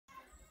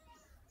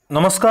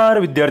नमस्कार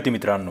विद्यार्थी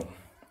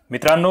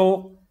मित्रांनो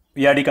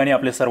या ठिकाणी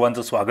आपले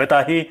सर्वांचं स्वागत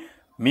आहे।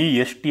 मी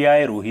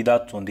STI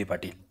रोहिदास चोंधे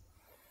पाटील।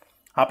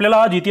 आपल्याला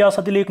आज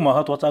इतिहासातील एक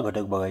महत्त्वाचा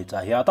घटक बघायचा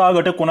आहे। आता हा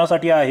घटक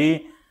कोणासाठी आहे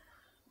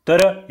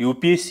तर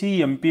UPSC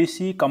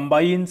MPSC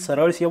कंबाईन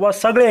सरळसेवा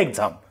सगळे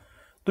एग्जाम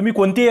तुम्ही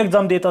कोणती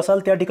एग्जाम देत असाल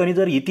त्या ठिकाणी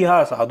जर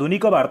इतिहास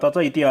आधुनिक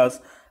भारताचा इतिहास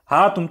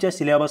हा तुमच्या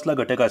सिलेबसला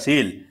घटक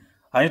असेल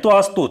आणि तो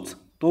असतोच,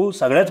 तो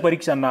सगळ्याच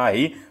परीक्षांना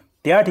आहे,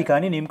 त्या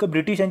ठिकाणी नेमकं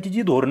ब्रिटिशांची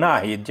जी धोरणं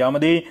आहेत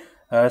ज्यामध्ये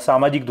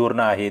सामाजिक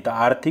धोरणं आहेत,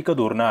 आर्थिक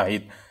धोरणं आहेत,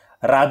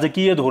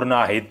 राजकीय धोरणं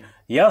आहेत,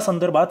 या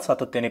संदर्भात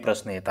सातत्याने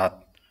प्रश्न येतात।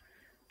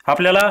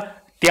 आपल्याला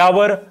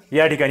त्यावर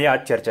या ठिकाणी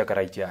आज चर्चा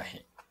करायची आहे।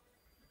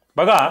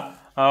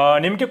 बघा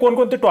नेमके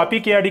कोणकोणते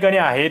टॉपिक या ठिकाणी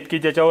आहेत की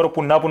ज्याच्यावर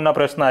पुन्हा पुन्हा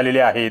प्रश्न आलेले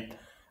आहेत,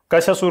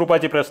 कशा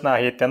स्वरूपाचे प्रश्न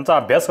आहेत, त्यांचा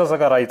अभ्यास कसा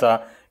करायचा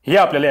हे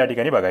आपल्याला या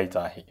ठिकाणी बघायचं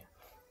आहे।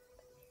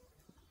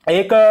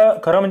 एक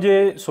खरं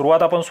म्हणजे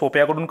सुरुवात आपण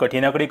सोप्याकडून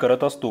कठीणाकडे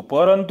करत असतो,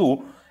 परंतु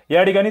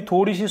या ठिकाणी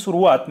थोडीशी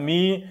सुरुवात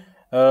मी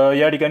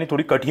या ठिकाणी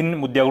थोडी कठीण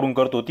मुद्द्याकडून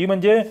करतो, ती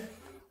म्हणजे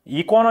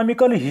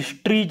इकॉनॉमिकल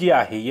हिस्ट्री जी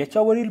आहे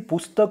याच्यावरील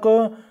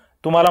पुस्तकं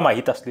तुम्हाला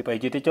माहीत असली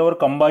पाहिजे। त्याच्यावर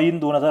कंबाईन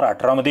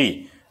 2018 मध्ये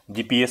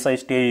जी PSI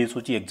STI ASO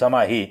ची एग्जाम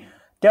आहे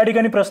त्या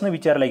ठिकाणी प्रश्न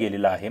विचारला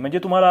गेलेला आहे। म्हणजे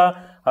तुम्हाला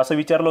असं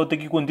विचारलं होतं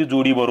की कोणती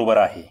जोडी बरोबर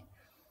आहे,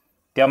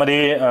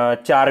 त्यामध्ये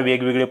 4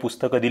 वेगवेगळे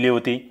पुस्तकं दिले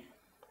होते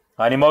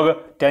आणि मग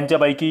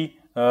त्यांच्यापैकी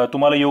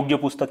तुम्हाला योग्य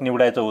पुस्तक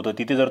निवडायचं होतं।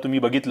 तिथे जर तुम्ही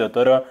बघितलं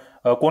तर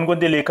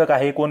कोणकोणते लेखक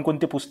आहे,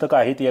 कोणकोणते पुस्तकं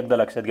आहेत ते एकदा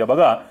लक्षात घ्या।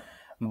 बघा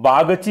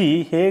बागची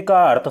हे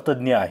का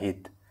अर्थतज्ञ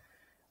आहेत,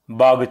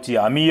 बागची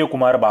अमीय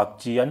कुमार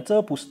बागची यांचं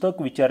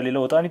पुस्तक विचारलेलं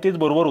होतं आणि तेच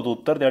बरोबर होतं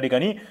उत्तर त्या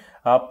ठिकाणी।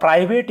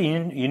 Private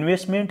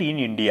investment in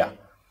India.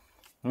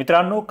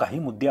 मित्रांनो काही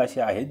मुद्दे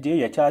असे आहेत जे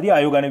याच्या आधी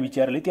आयोगाने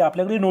विचारले, ते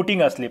आपल्याकडे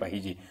नोटिंग असले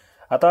पाहिजे।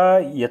 आता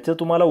याचं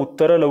तुम्हाला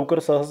उत्तर लवकर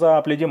सहसा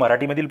आपले जे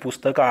मराठीमधील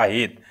पुस्तकं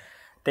आहेत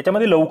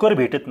त्याच्यामध्ये लवकर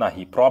भेटत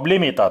नाही,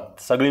 प्रॉब्लेम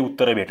येतात सगळे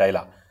उत्तरं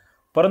भेटायला,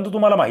 परंतु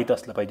तुम्हाला माहीत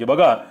असलं पाहिजे।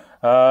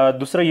 बघा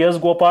दुसरं यस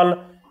गोपाल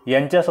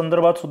यांच्या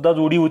संदर्भात सुद्धा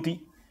जोडी होती।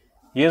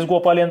 यस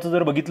गोपाल यांचं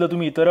जर बघितलं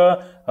तुम्ही तर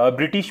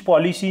ब्रिटिश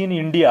पॉलिसी इन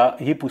इंडिया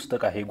हे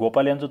पुस्तक आहे।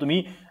 गोपाल यांचं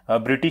तुम्ही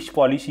ब्रिटिश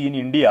पॉलिसी इन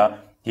इंडिया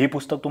हे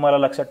पुस्तक तुम्हाला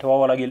लक्षात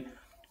ठेवावं लागेल।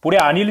 पुढे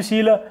अनिल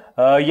शील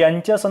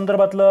यांच्या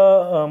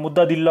संदर्भातला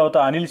मुद्दा दिलेला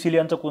होता। अनिल शील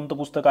यांचं कोणतं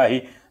पुस्तक आहे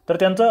तर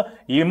त्यांचं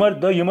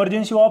the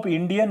emergency of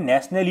Indian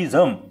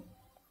nationalism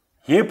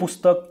हे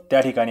पुस्तक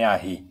त्या ठिकाणी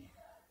आहे।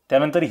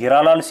 त्यानंतर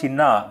हिरालाल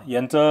सिन्हा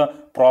यांचं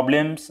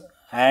problems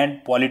and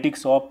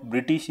politics of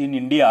British in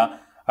India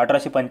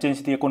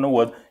 1885 ते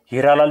 1990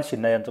 हिरालाल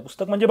सिन्हा यांचं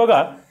पुस्तक। म्हणजे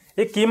बघा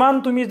एक किमान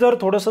तुम्ही जर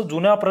थोडंसं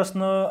जुना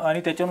प्रश्न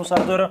आणि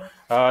त्याच्यानुसार जर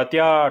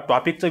त्या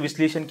टॉपिकचं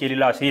विश्लेषण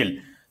केलेलं असेल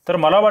तर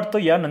मला वाटतं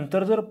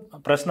यानंतर जर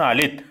प्रश्न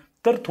आलेत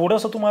तर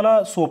थोडंसं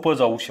तुम्हाला सोपं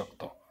जाऊ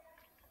शकतं।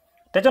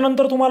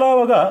 त्याच्यानंतर तुम्हाला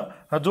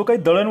बघा जो काही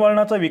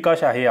दळणवळणाचा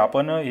विकास आहे,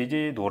 आपण हे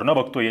जे धोरणं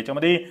बघतो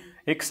याच्यामध्ये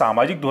एक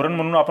सामाजिक धोरण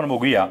म्हणून आपण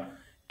बघूया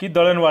की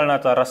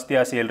दळणवळणाचा, रस्ते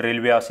असेल,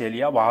 रेल्वे असेल,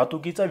 या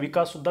वाहतुकीचा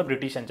विकास सुद्धा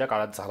ब्रिटिशांच्या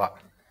काळात झाला।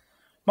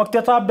 मग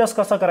त्याचा अभ्यास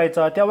कसा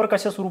करायचा, त्यावर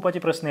कशा स्वरूपाचे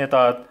प्रश्न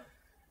येतात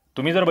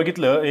तुम्ही जर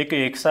बघितलं, एक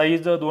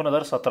एक्साइज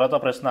 2017चा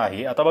प्रश्न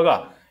आहे। आता बघा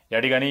या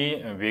ठिकाणी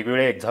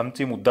वेगवेगळ्या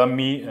एक्झामचे मुद्दाम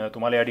मी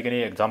तुम्हाला या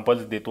ठिकाणी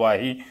एक्झाम्पल्स देतो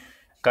आहे,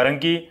 कारण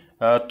की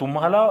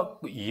तुम्हाला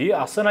हे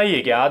असं नाही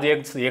आहे की आज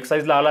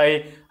एक्साइजला आला आहे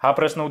हा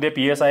प्रश्न उद्या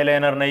PSI ला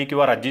येणार नाही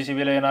किंवा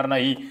राज्यसेवेला येणार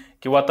नाही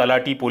किंवा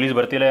तलाठी पोलीस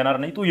भरतीला येणार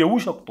नाही, तो येऊ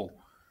शकतो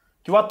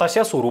किंवा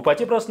तशा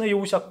स्वरूपाचे प्रश्न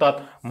येऊ शकतात।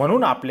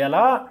 म्हणून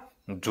आपल्याला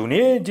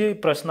जुने जे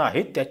प्रश्न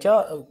आहेत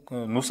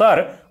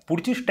त्याच्यानुसार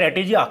पुढची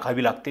स्ट्रॅटेजी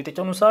आखावी लागते,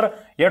 त्याच्यानुसार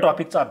या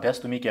टॉपिकचा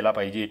अभ्यास तुम्ही केला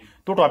पाहिजे।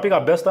 तो टॉपिक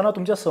अभ्यासताना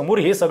तुमच्या समोर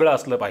हे सगळं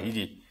असलं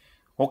पाहिजे,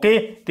 ओके,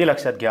 ते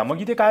लक्षात घ्या।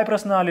 मग इथे काय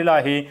प्रश्न आलेला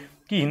आहे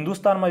की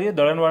हिंदुस्थानमध्ये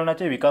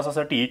दळणवळणाच्या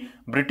विकासासाठी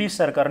ब्रिटिश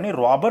सरकारने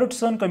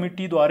रॉबर्टसन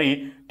कमिटीद्वारे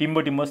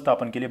टिंब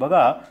स्थापन केले।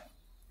 बघा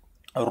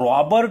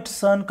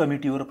रॉबर्टसन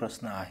कमिटीवर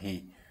प्रश्न आहे,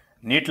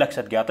 नीट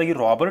लक्षात घ्या। आता ही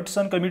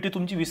रॉबर्टसन कमिटी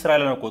तुमची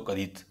विसरायला नको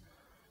कधीच।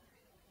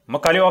 मग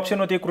खाली ऑप्शन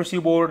होते कृषी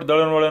बोर्ड,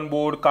 दळणवळण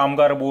बोर्ड,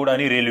 कामगार बोर्ड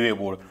आणि रेल्वे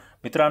बोर्ड।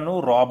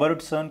 मित्रांनो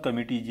रॉबर्टसन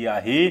कमिटी जी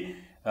आहे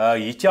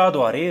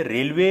हिच्याद्वारे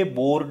रेल्वे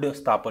बोर्ड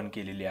स्थापन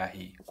केलेले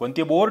आहे।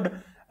 कोणते बोर्ड?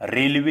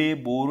 रेल्वे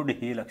बोर्ड,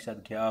 हे लक्षात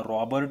घ्या।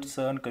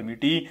 रॉबर्टसन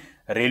कमिटी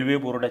रेल्वे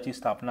बोर्डाची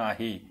स्थापना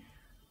आहे।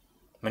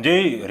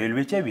 म्हणजे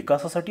रेल्वेच्या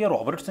विकासासाठी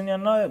रॉबर्टसन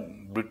यांना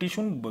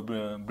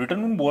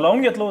ब्रिटनहून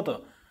बोलावून घेतलं होतं।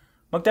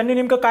 मग त्यांनी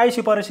नेमकं काय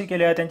शिफारशी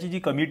केल्या, त्यांची जी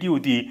कमिटी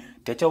होती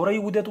त्याच्यावरही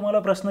उद्या तुम्हाला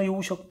प्रश्न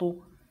येऊ शकतो।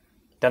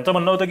 त्यांचं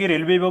म्हणणं होतं की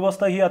रेल्वे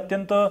व्यवस्था ही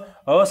अत्यंत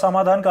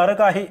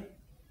असमाधानकारक आहे,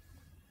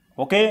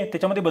 ओके,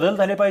 त्याच्यामध्ये बदल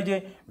झाले पाहिजे।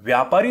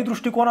 व्यापारी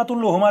दृष्टिकोनातून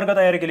लोहमार्ग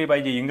तयार केले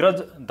पाहिजे।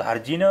 इंग्रज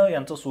धार्जिनं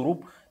यांचं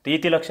स्वरूप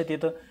ते लक्षात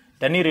येतं।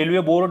 त्यांनी रेल्वे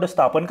बोर्ड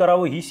स्थापन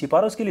करावं ही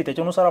शिफारस केली,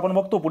 त्याच्यानुसार आपण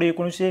बघतो पुढे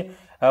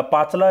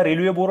 1905ला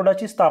रेल्वे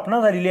बोर्डाची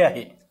स्थापना झालेली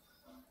आहे।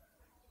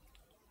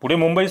 पुढे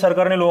मुंबई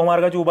सरकारने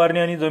लोहमार्गाची उभारणी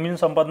आणि जमीन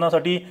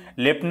संपादनासाठी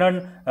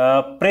लेफ्टनंट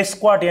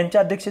प्रेस्कॉट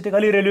यांच्या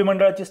अध्यक्षतेखाली रेल्वे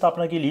मंडळाची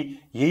स्थापना केली,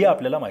 हेही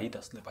आपल्याला माहीत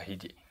असलं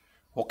पाहिजे,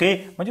 ओके।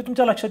 म्हणजे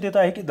तुमच्या लक्षात येत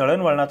आहे की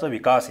दळणवळणाचा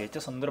विकास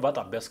याच्या संदर्भात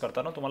अभ्यास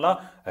करताना तुम्हाला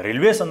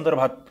रेल्वे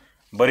संदर्भात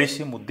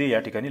बरेचसे मुद्दे या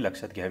ठिकाणी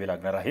लक्षात घ्यावे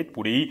लागणार आहेत.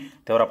 पुढेही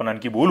त्यावर आपण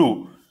आणखी बोलू,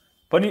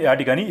 पण या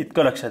ठिकाणी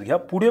इतकं लक्षात घ्या.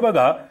 पुढे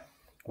बघा,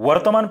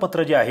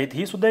 वर्तमानपत्र जे आहेत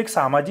ही सुद्धा एक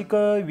सामाजिक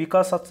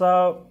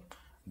विकासाचा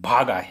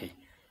भाग आहे.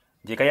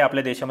 जे काही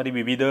आपल्या देशामध्ये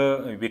विविध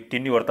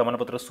व्यक्तींनी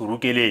वर्तमानपत्र सुरू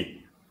केले,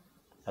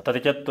 आता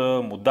त्याच्यात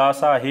मुद्दा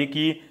असा आहे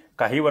की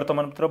काही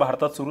वर्तमानपत्र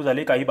भारतात सुरू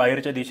झाले, काही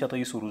बाहेरच्या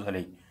देशातही सुरू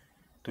झाले.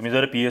 तुम्ही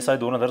जर PSI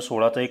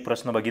 2016चा एक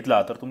प्रश्न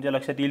बघितला तर तुमच्या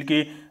लक्षात येईल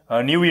की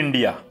न्यू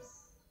इंडिया,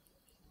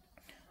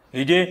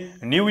 हे जे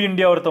न्यू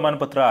इंडिया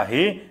वर्तमानपत्र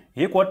आहे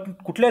हे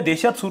कुठल्या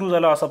देशात सुरू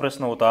झालं असा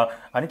प्रश्न होता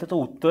आणि त्याचं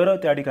उत्तर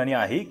त्या ठिकाणी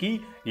आहे की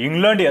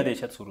इंग्लंड या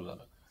देशात सुरू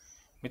झालं.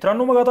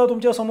 मित्रांनो, मग आता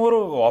तुमच्या समोर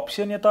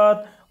ऑप्शन येतात,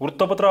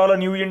 वृत्तपत्र आलं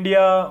न्यू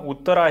इंडिया,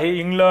 उत्तर आहे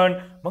इंग्लंड.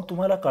 मग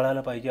तुम्हाला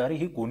कळायला पाहिजे अरे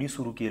हे कोणी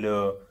सुरू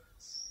केलं,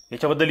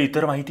 याच्याबद्दल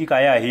इतर माहिती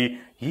काय आहे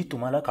ही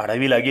तुम्हाला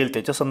काढावी लागेल,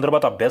 त्याच्या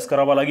संदर्भात अभ्यास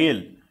करावा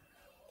लागेल.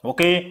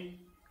 ओके.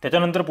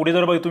 त्याच्यानंतर पुढे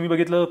जर तुम्ही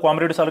बघितलं,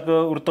 कॉम्रेड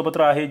सारखं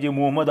वृत्तपत्र आहे जे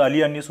मोहम्मद अली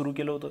यांनी सुरू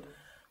केलं होतं.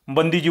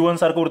 बंदी जीवन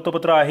सारखं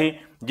वृत्तपत्र आहे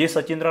जे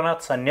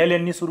सचिंद्रनाथ सन्याल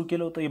यांनी सुरू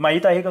केलं होतं. हे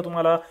माहीत आहे का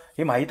तुम्हाला?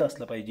 हे माहीत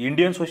असलं पाहिजे.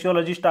 इंडियन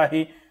सोशिओलॉजिस्ट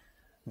आहे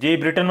जे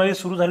ब्रिटनमध्ये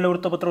सुरू झालेलं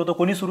वृत्तपत्र होतं.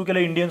 कोणी सुरू केलं?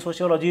 Indian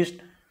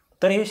sociologist.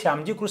 तर हे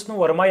श्यामजी कृष्ण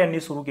वर्मा यांनी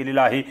सुरू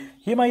केलेलं आहे,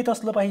 हे माहीत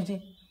असलं पाहिजे.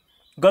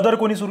 गदर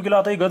कोणी सुरू केलं?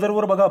 आता हे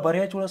गदरवर बघा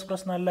बऱ्याच वेळेस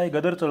प्रश्न आलेला आहे.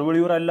 गदर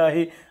चळवळीवर आलेला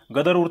आहे,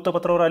 गदर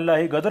वृत्तपत्रावर आलेला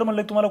आहे. गदर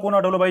म्हटलं की तुम्हाला कोण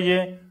आठवलं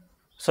पाहिजे?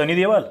 सनी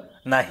देओल?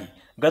 नाही.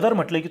 गदर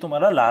म्हटलं की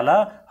तुम्हाला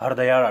लाला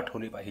हरदयाळ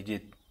आठवले पाहिजेत,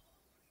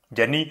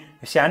 ज्यांनी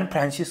सॅन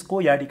फ्रान्सिस्को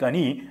या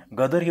ठिकाणी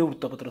गदर हे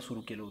वृत्तपत्र सुरू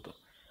केलं होतं.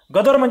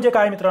 गदर म्हणजे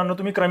काय मित्रांनो?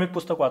 तुम्ही क्रमिक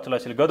पुस्तक वाचलं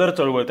असेल. गदर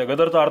चळवळ, त्या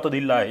गदरचा अर्थ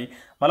दिला आहे,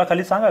 मला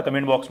खाली सांगा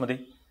कमेंट बॉक्समध्ये.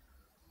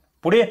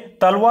 पुढे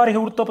तलवार हे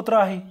वृत्तपत्र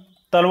आहे.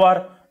 तलवार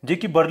जे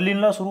की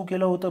बर्लिनला सुरू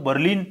केलं होतं.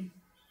 बर्लिन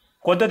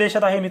कोणत्या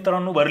देशात आहे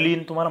मित्रांनो?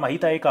 बर्लिन. तुम्हाला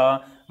माहीत आहे का?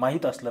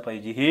 माहीत असलं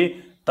पाहिजे. हे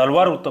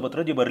तलवार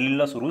वृत्तपत्र जे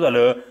बर्लिनला सुरू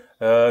झालं,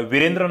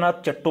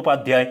 वीरेंद्रनाथ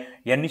चट्टोपाध्याय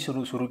यांनी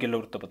सुरू केलं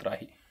वृत्तपत्र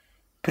आहे.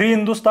 फ्री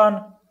हिंदुस्तान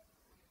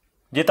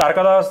जे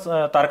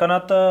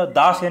तारकानाथ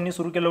दास यांनी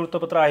सुरू केलं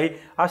वृत्तपत्र आहे.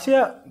 असे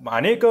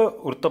अनेक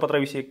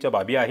वृत्तपत्राविषयीच्या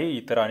बाबी आहे.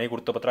 इतर अनेक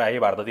वृत्तपत्र आहे.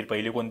 भारतातील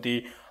पहिली कोणती,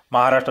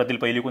 महाराष्ट्रातील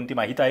पहिली कोणती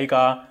माहीत आहे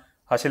का?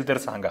 असेल तर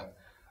सांगा.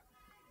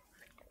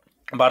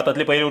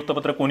 भारतातले पहिले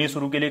वृत्तपत्र कोणी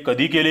सुरू केले,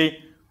 कधी केले,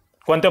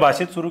 कोणत्या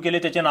भाषेत सुरू केले,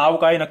 त्याचे नाव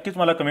काय, नक्कीच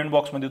मला कमेंट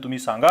बॉक्समध्ये तुम्ही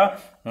सांगा.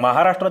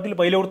 महाराष्ट्रातील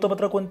पहिले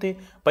वृत्तपत्र कोणते,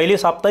 पहिले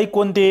साप्ताहिक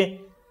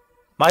कोणते,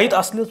 माहीत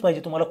असलंच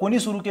पाहिजे तुम्हाला. कोणी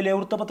सुरू केले,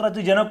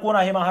 वृत्तपत्राचे जनक कोण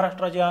आहे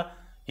महाराष्ट्राच्या,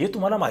 हे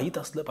तुम्हाला माहीत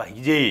असलं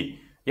पाहिजे.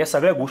 या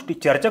सगळ्या गोष्टी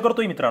चर्चा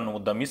करतोय मित्रांनो.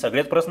 मुद्दा मी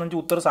सगळ्याच प्रश्नांची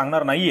उत्तर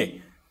सांगणार नाहीये,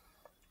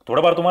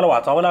 थोडंफार तुम्हाला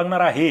वाचावं लागणार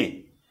आहे.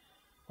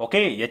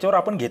 ओके. याच्यावर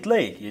आपण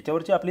घेतलंय,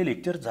 याच्यावरचे आपले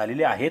लेक्चर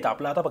झालेले आहेत.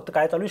 आपलं आता फक्त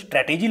काय चालू आहे,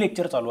 स्ट्रॅटेजी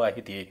लेक्चर चालू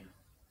आहेत हे,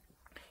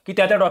 की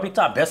त्या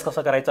टॉपिकचा अभ्यास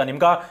कसा करायचा,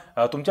 नेमका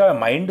तुमच्या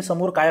माइंड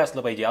समोर काय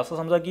असलं पाहिजे. असं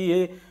समजा की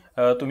हे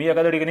तुम्ही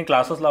एखाद्या ठिकाणी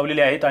क्लासेस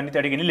लावलेले आहेत आणि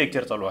त्या ठिकाणी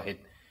लेक्चर चालू आहेत.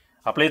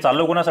 आपलं हे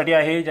चाललं कोणासाठी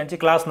आहे? ज्यांचे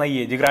क्लास नाही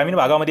आहे, जे ग्रामीण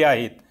भागामध्ये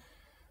आहेत,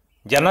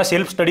 ज्यांना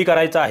सेल्फ स्टडी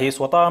करायचा आहे,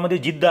 स्वतःमध्ये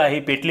जिद्द आहे,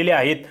 पेटलेले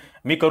आहेत,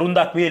 मी करून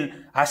दाखवेल,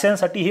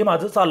 अशांसाठी हे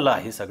माझं चाललं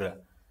आहे सगळं.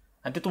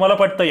 आणि ते तुम्हाला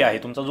पटतंही आहे.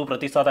 तुमचा जो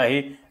प्रतिसाद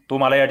आहे तो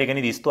मला या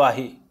ठिकाणी दिसतो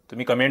आहे.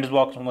 तुम्ही कमेंट्स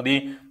बॉक्समध्ये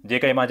जे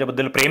काही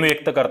माझ्याबद्दल प्रेम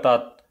व्यक्त करतात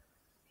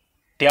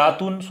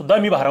त्यातून सुद्धा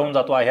मी भारावून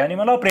जातो आहे आणि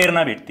मला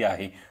प्रेरणा भेटते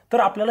आहे. तर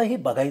आपल्याला हे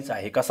बघायचं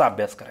आहे कसा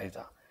अभ्यास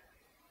करायचा.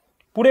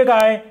 पुढे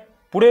काय,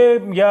 पुढे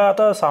या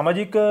आता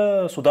सामाजिक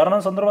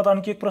सुधारणांसंदर्भात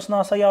आणखी एक प्रश्न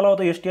असाही आला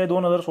होता STI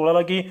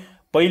 2016ला की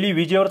पहिली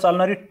विजेवर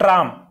चालणारी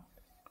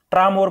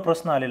ट्रामवर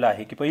प्रश्न आलेला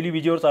आहे की पहिली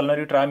विजेवर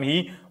चालणारी ट्राम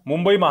ही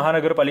मुंबई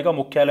महानगरपालिका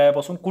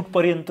मुख्यालयापासून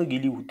कुठपर्यंत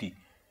गेली होती.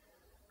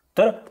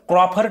 तर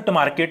क्रॉफर्ट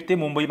मार्केट ते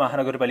मुंबई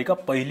महानगरपालिका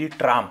पहिली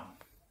ट्राम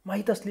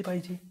माहीत असली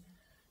पाहिजे.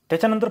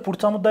 त्याच्यानंतर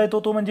पुढचा मुद्दा येतो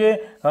तो म्हणजे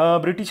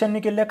ब्रिटिशांनी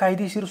केलेल्या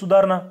कायदेशीर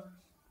सुधारणा.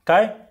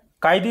 काय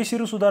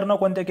कायदेशीर सुधारणा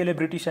कोणत्या केल्या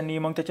ब्रिटिशांनी,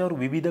 मग त्याच्यावर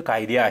विविध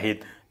कायदे आहेत,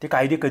 ते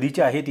कायदे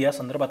कधीचे आहेत या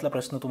संदर्भातला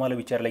प्रश्न तुम्हाला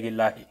विचारला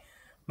गेला आहे.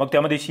 मग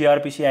त्यामध्ये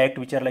CRPC ॲक्ट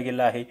विचारला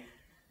गेला आहे.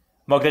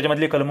 मग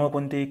त्याच्यामधले कलम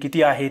कोणते,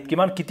 किती आहेत,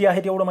 किमान किती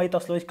आहेत एवढं माहीत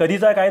असलं पाहिजे.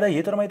 कधीचा कायदा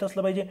हे तर माहीत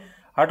असलं पाहिजे.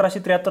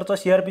 1873चा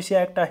CRPC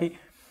ॲक्ट आहे.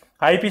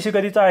 IPC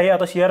कधीचा आहे.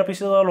 आता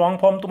CRPCचा लॉंग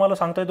फॉर्म तुम्हाला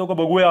सांगता येतो का,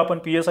 बघूया आपण.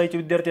 PSIचे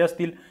विद्यार्थी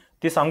असतील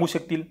ते सांगू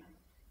शकतील.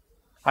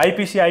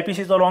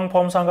 IPCचा लॉंग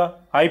फॉर्म सांगा.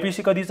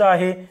 IPC कधीचा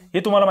आहे हे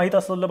तुम्हाला माहीत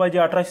असलं पाहिजे.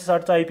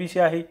 1860चा IPC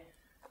आहे.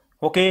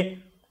 ओके.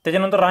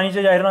 त्याच्यानंतर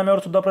राणीच्या जाहीरनाम्यावर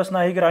सुद्धा प्रश्न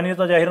आहे की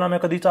राणीचा जाहीरनामा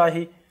कधीचा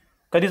आहे.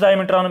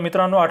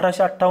 मित्रांनो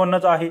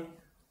 1858चा आहे.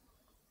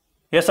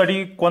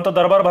 यासाठी कोणता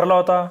दरबार भरला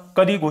होता,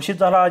 कधी घोषित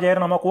झाला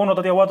जाहीरनामा, कोण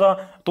होता तेव्हाचा,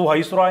 तो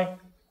व्हाईसरॉय,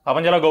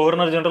 आपण ज्याला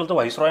गव्हर्नर जनरलचं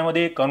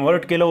व्हाईसरॉयमध्ये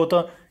कन्व्हर्ट केलं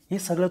होतं, हे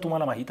सगळं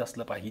तुम्हाला माहीत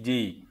असलं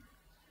पाहिजे.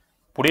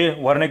 पुढे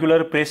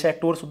व्हर्नॅक्युलर प्रेस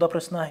ॲक्टवर सुद्धा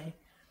प्रश्न आहे,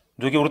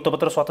 जो की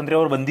वृत्तपत्र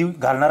स्वातंत्र्यावर बंदी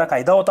घालणारा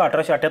कायदा होता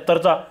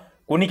 1878चा.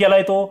 कोणी केला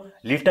आहे तो?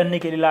 लिस्टनने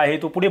केलेला आहे.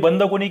 तो पुढे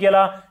बंद कोणी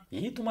केला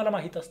हे तुम्हाला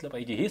माहीत असलं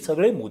पाहिजे. हे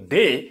सगळे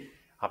मुद्दे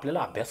आपल्याला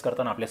अभ्यास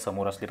करताना आपल्या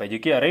समोर असले पाहिजे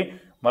की अरे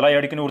मला या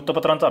ठिकाणी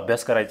वृत्तपत्रांचा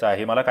अभ्यास करायचा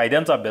आहे, मला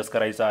कायद्यांचा अभ्यास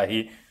करायचा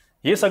आहे.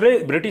 हे सगळे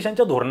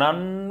ब्रिटिशांच्या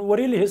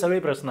धोरणांवरील हे सगळे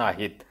प्रश्न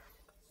आहेत,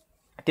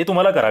 ते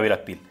तुम्हाला करावे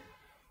लागतील.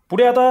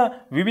 पुढे आता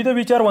विविध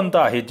विचारवंत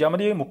आहेत,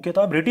 ज्यामध्ये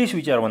मुख्यतः ब्रिटिश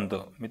विचारवंत.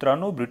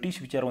 मित्रांनो,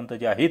 ब्रिटिश विचारवंत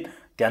जे आहेत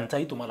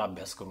त्यांचाही तुम्हाला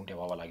अभ्यास करून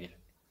ठेवावा लागेल.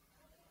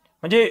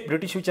 म्हणजे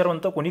ब्रिटिश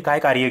विचारवंत कोणी काय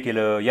कार्य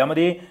केलं,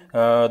 यामध्ये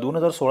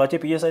 2016चे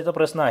PSIचा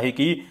प्रश्न आहे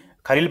की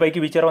खालीलपैकी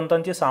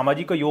विचारवंतांचे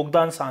सामाजिक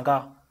योगदान सांगा.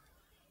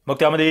 मग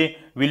त्यामध्ये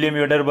विल्यम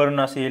वेडरबर्न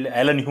असेल,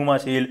 ॲलन ह्यूम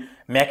असेल,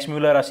 मॅक्स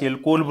म्युलर असेल,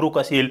 कोलब्रुक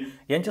असेल,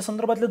 यांच्या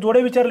संदर्भातले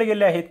जोडे विचारले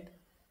गेले आहेत.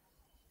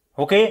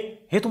 ओके,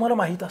 हे तुम्हाला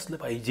माहीत असलं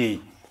पाहिजे,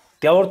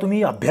 त्यावर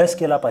तुम्ही अभ्यास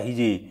केला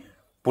पाहिजे.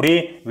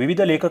 पुढे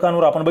विविध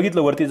लेखकांवर आपण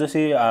बघितलं वरती,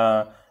 जसे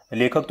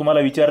लेखक तुम्हाला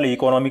विचारले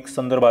इकॉनॉमिक्स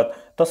संदर्भात,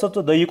 तसंच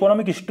the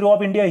economic history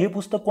of India हे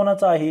पुस्तक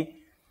कोणाचं आहे,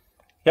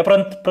 या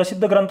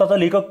प्रसिद्ध ग्रंथाचा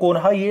लेखक कोण,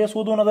 हा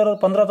ESO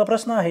 2015चा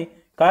प्रश्न आहे.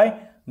 काय,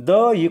 the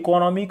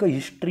economic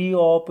history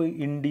of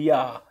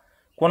India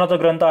कोणाचा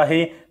ग्रंथ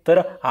आहे,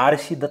 तर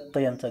RC दत्त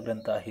यांचा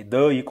ग्रंथ आहे, the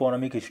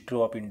economic history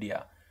of India.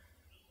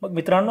 मग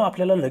मित्रांनो,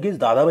 आपल्याला लगेच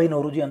दादाभाई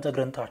नौरोजी यांचा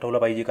ग्रंथ आठवला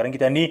पाहिजे, कारण की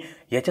त्यांनी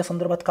याच्या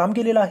संदर्भात काम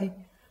केलेलं आहे.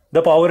 The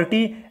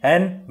poverty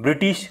and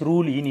British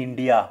rule in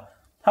India,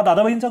 हा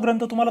दादाभाईंचा ग्रंथ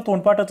तुम्हाला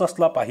तोंडपाठच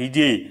असला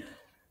पाहिजे.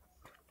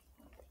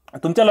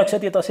 तुमच्या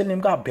लक्षात येत असेल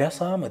नेमका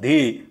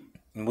अभ्यासामध्ये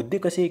मुद्दे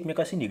कसे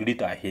एकमेकाशी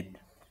निगडीत आहेत.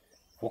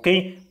 ओके,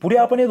 पुढे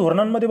आपण या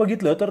धोरणांमध्ये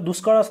बघितलं तर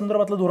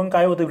दुष्काळासंदर्भातलं धोरण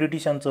काय होतं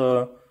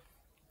ब्रिटिशांचं.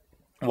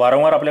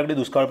 वारंवार आपल्याकडे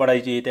दुष्काळ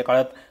पडायचे, त्या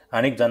काळात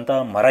अनेक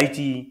जनता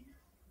मरायची,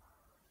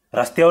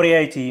 रस्त्यावर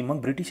यायची.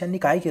 मग ब्रिटिशांनी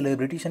काय केलं,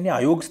 ब्रिटिशांनी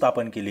आयोग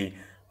स्थापन केले.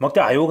 मग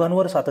त्या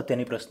आयोगांवर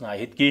सातत्याने प्रश्न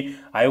आहेत की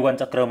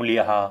आयोगांचा क्रम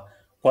लिहा,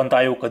 कोणता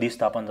आयोग कधी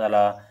स्थापन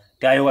झाला,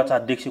 त्या आयोगाचा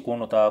अध्यक्ष कोण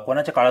होता,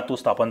 कोणाच्या काळात तो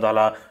स्थापन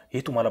झाला, हे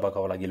तुम्हाला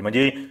बघावं लागेल.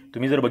 म्हणजे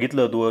तुम्ही जर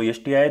बघितलं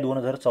STI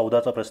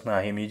 2014चा प्रश्न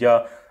आहे, मी ज्या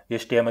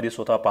STIमध्ये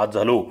स्वतः पास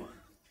झालो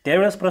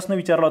त्यावेळेस प्रश्न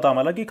विचारला होता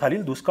आम्हाला की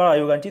खालील दुष्काळ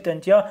आयोगांची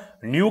त्यांच्या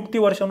नियुक्ती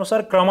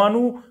वर्षानुसार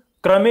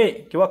क्रमानुक्रमे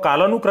किंवा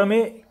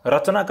कालानुक्रमे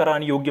रचना करा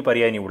आणि योग्य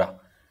पर्याय निवडा.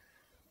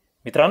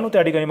 मित्रांनो,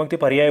 त्या ठिकाणी मग ते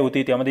पर्याय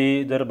होते,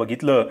 त्यामध्ये जर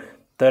बघितलं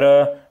तर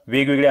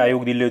वेगवेगळे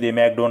आयोग दिले होते.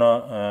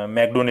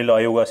 मॅकडोनेल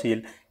आयोग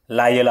असेल,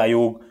 लायल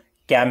आयोग,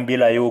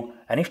 कॅम्पबेल आयोग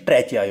आणि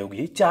स्ट्रॅची आयोग,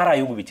 हे 4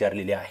 आयोग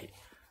विचारलेले आहे.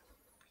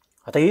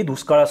 आता हे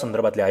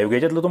दुष्काळासंदर्भातले आयोग,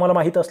 याच्यातलं तुम्हाला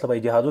माहीत असलं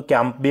पाहिजे. हा जो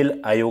कॅम्पबेल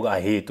आयोग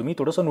आहे, तुम्ही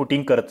थोडंसं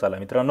नोटिंग करत चाला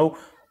मित्रांनो,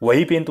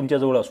 वही पेन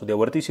तुमच्याजवळ असू द्या,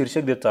 वरती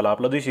शीर्षक देत चाला.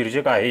 आपलं जे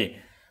शीर्षक आहे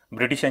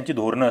ब्रिटिशांची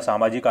धोरणं,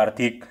 सामाजिक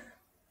आर्थिक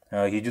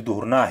ही जी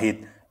धोरणं आहेत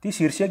ती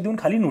शीर्षक देऊन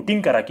खाली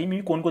नोटिंग करा की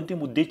मी कोणकोणते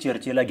मुद्दे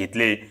चर्चेला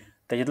घेतले,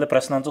 त्याच्यातलं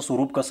प्रश्नांचं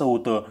स्वरूप कसं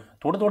होतं.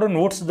 थोडं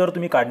नोट्स जर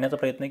तुम्ही काढण्याचा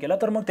प्रयत्न केला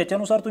तर मग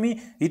त्याच्यानुसार तुम्ही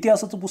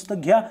इतिहासाचं पुस्तक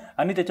घ्या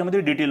आणि त्याच्यामध्ये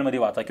डिटेलमध्ये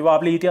वाचा. किंवा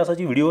आपले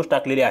इतिहासाचे व्हिडिओज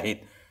टाकलेले आहेत,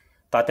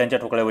 तात्यांच्या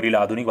ठोकळ्यावरील,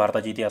 आधुनिक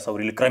भारताच्या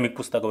इतिहासावरील, क्रमिक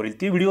पुस्तकावरील,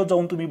 ती व्हिडिओ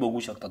जाऊन तुम्ही बघू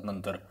शकतात.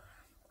 नंतर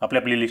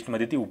आपल्या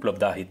प्लेलिस्टमध्ये ती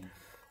उपलब्ध आहेत.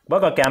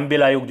 बघा,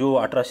 कॅम्पबेल आयोग जो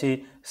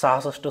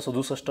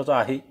 1866-67चा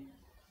आहे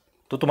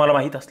तो तुम्हाला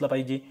माहीत असला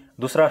पाहिजे.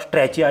 दुसरा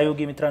स्ट्रॅची आयोग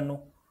आहे मित्रांनो,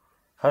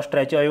 हा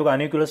स्ट्रॅची आयोग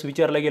अनेक वेळेस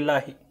विचारला गेला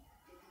आहे,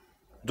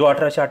 जो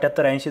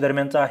 1878-80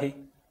 दरम्यानचा आहे,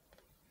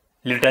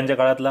 लिटनच्या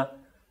काळातला.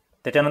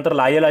 त्याच्यानंतर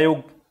लायल आयोग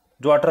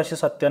जो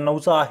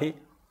 1897चा आहे,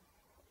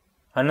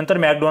 आणि नंतर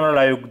मॅकडोनाल्ड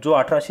आयोग जो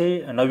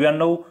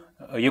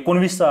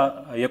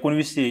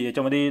 1899-19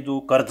 याच्यामध्ये जो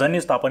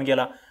कर्झनने स्थापन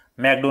केला,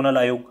 मॅकडोनाल्ड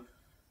आयोग.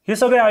 हे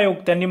सगळे आयोग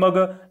त्यांनी मग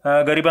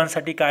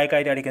गरिबांसाठी काय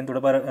काय त्या ठिकाणी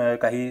थोडंफार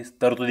काही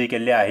तरतुदी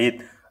केल्या आहेत,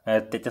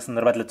 त्याच्या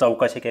संदर्भातल्या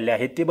चौकशा केल्या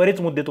आहेत. ते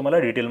बरेच मुद्दे तुम्हाला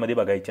डिटेलमध्ये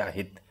बघायचे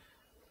आहेत,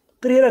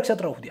 तर हे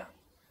लक्षात राहू द्या.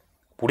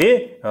 पुढे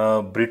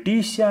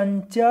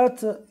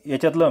ब्रिटिशांच्याच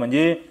याच्यातलं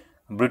म्हणजे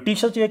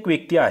ब्रिटिशच एक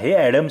व्यक्ती आहे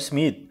ॲडम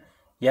स्मिथ,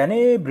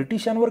 याने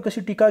ब्रिटिशांवर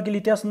कशी टीका केली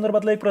त्या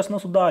संदर्भातला एक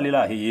प्रश्नसुद्धा आलेला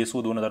आहे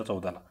ESO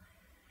 2014ला.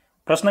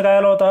 प्रश्न काय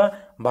आला होता,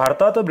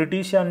 भारतात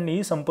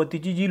ब्रिटिशांनी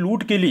संपत्तीची जी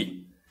लूट केली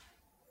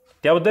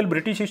त्याबद्दल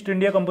ब्रिटिश ईस्ट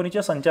इंडिया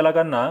कंपनीच्या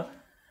संचालकांना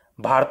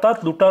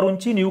भारतात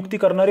लुटारूंची नियुक्ती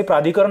करणारे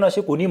प्राधिकरण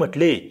असे कोणी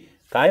म्हटले.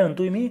 काय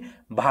म्हणतोय मी,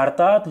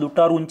 भारतात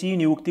लुटारूंची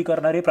नियुक्ती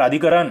करणारे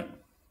प्राधिकरण,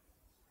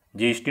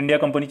 जे ईस्ट इंडिया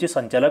कंपनीचे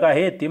संचालक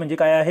आहेत ते म्हणजे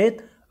काय आहेत,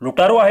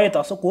 लुटारू आहेत,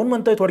 असं कोण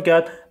म्हणतंय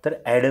थोडक्यात, तर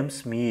ॲडम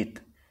स्मिथ.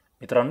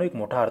 मित्रांनो, एक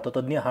मोठा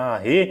अर्थतज्ञ हा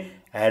आहे,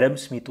 ॲडम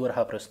स्मिथवर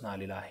हा प्रश्न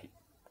आलेला आहे.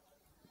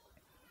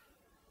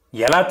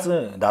 यालाच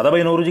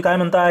दादाभाई नौरोजी काय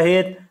म्हणता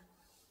आहेत,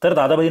 तर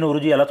दादाभाई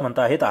नौरोजी यालाच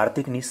म्हणता आहेत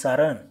आर्थिक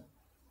निस्सारण.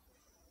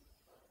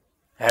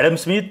 ॲडम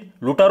स्मिथ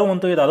लुटारू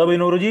म्हणतोय, दादाभाई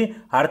नौरोजी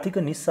आर्थिक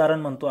निस्सारण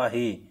म्हणतो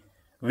आहे.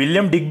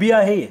 विल्यम डिग्बी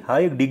आहे, हा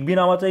एक डिग्बी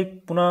नावाचा एक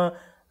पुन्हा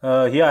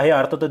हे आहे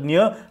अर्थतज्ञ,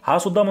 हा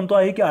सुद्धा म्हणतो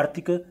आहे की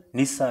आर्थिक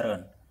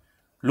निस्सारण.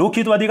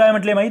 लोकहितवादी काय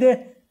म्हटले माहिती आहे,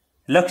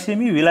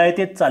 लक्ष्मी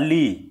विलायतेत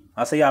चालली.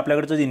 असं हे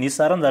आपल्याकडचं जे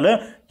निस्सारण झालं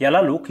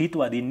याला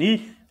लोकहितवादींनी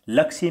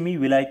लक्ष्मी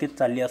विलायतेत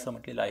चालली असं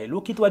म्हटलेलं आहे.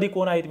 लोकहितवादी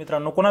कोण आहेत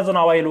मित्रांनो, कोणाचं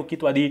नाव आहे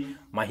लोकहितवादी,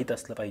 माहीत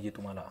असलं पाहिजे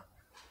तुम्हाला.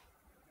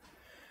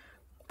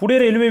 पुढे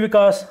रेल्वे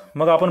विकास,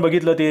 मग आपण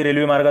बघितलं ते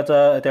रेल्वे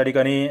मार्गाचा त्या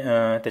ठिकाणी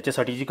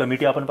त्याच्यासाठीची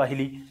कमिटी आपण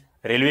पाहिली.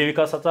 रेल्वे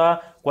विकासाचा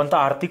कोणता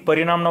आर्थिक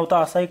परिणाम नव्हता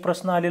असा एक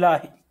प्रश्न आलेला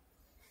आहे.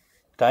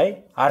 काय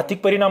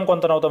आर्थिक परिणाम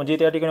कोणता नव्हता, म्हणजे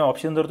त्या ठिकाणी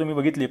ऑप्शन जर तुम्ही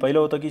बघितले, पहिलं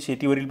होतं की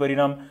शेतीवरील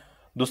परिणाम,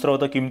 दुसरं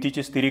होतं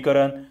किमतीचे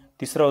स्थिरीकरण,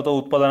 तिसरं होतं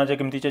उत्पादनाच्या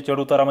किमतीच्या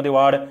चढउतारामध्ये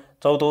वाढ,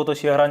 चौथं होतं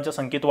शहरांच्या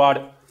संख्येत वाढ.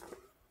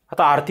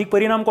 आता आर्थिक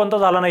परिणाम कोणता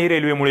झाला नाही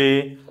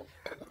रेल्वेमुळे,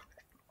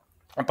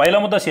 पहिला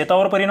मुद्दा,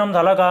 शेतावर परिणाम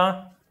झाला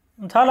का?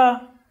 झाला.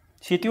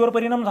 शेतीवर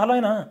परिणाम झालाय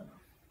ना.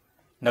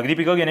 नगदी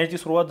पिकं घेण्याची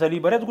सुरुवात झाली,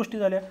 बऱ्याच गोष्टी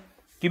झाल्या.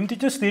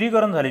 किमतीचे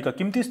स्थिरीकरण झाले का?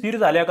 किमती स्थिर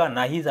झाल्या का?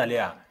 नाही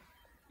झाल्या.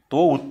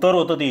 तो उत्तर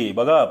होतं ते.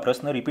 बघा,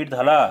 प्रश्न रिपीट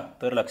झाला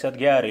तर लक्षात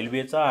घ्या.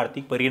 रेल्वेचा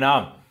आर्थिक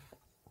परिणाम,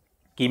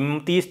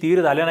 किमती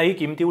स्थिर झाल्या नाही,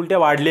 किमती उलट्या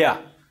वाढल्या.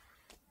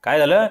 काय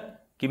झालं?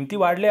 किमती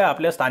वाढल्या.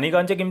 आपल्या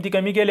स्थानिकांच्या किमती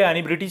कमी केल्या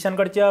आणि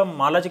ब्रिटिशांकडच्या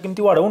मालाच्या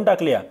किमती वाढवून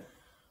टाकल्या.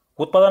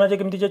 उत्पादनाच्या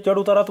किमतीच्या चढ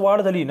उतारात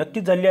वाढ झाली,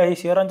 नक्कीच झाली आहे.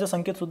 शहरांच्या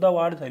संख्येत सुद्धा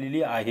वाढ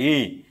झालेली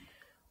आहे.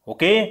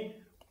 ओके,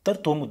 तर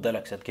तो मुद्दा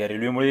लक्षात घ्या.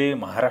 रेल्वेमुळे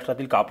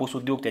महाराष्ट्रातील कापूस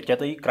उद्योग,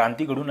 त्याच्यातही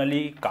क्रांती घडून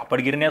आली,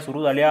 कापड गिरण्या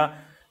सुरू झाल्या,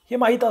 हे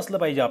माहीत असलं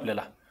पाहिजे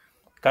आपल्याला.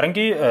 कारण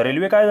की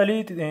रेल्वे काय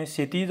झाली,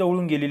 शेती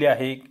जवळून गेलेली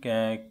आहे.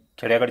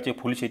 खेड्याकडचे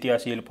फुलशेती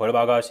असेल,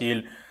 फळबागा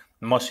असेल,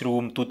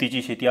 मशरूम,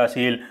 तुतीची शेती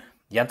असेल,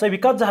 यांचा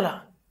विकास झाला.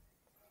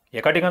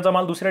 एका ठिकाणचा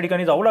माल दुसऱ्या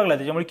ठिकाणी जाऊ लागला,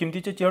 त्याच्यामुळे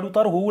किमतीचे चढ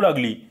उतार होऊ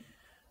लागली.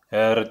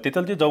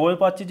 तिथलचे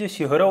जवळपासचे जे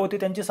शहरं होते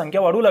त्यांची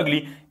संख्या वाढू लागली.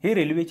 हे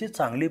रेल्वेचे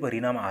चांगले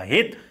परिणाम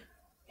आहेत,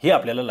 हे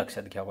आपल्याला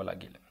लक्षात घ्यावं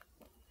लागेल.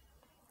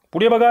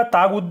 पुढे बघा,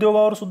 ताग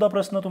उद्योगावर सुद्धा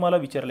प्रश्न तुम्हाला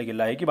विचारला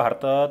गेला आहे की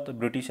भारतात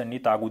ब्रिटिशांनी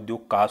ताग उद्योग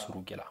का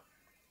सुरू केला?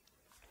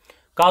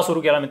 का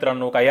सुरू केला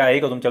मित्रांनो? काही आहे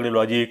का तुमच्याकडे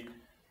लॉजिक?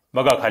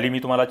 बघा, खाली मी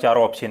तुम्हाला 4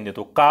 ऑप्शन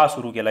देतो. का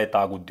सुरू केलाय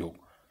ताग उद्योग?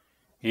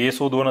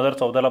 ISO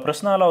 2014ला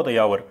प्रश्न आला होता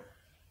यावर.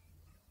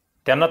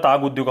 त्यांना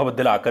ताग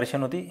उद्योगाबद्दल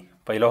आकर्षण होते,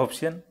 पहिला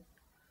ऑप्शन.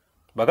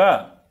 बघा,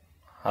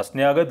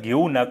 हसण्यागत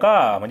घेऊ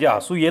नका, म्हणजे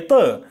हसू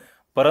येतं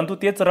परंतु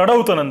तेच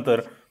रडवतं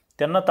नंतर.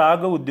 त्यांना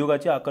ताग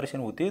उद्योगाचे आकर्षण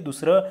होते.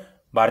 दुसरं,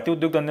 भारतीय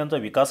उद्योगधंद्यांचा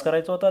विकास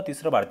करायचा होता.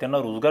 तिसरं, भारतीयांना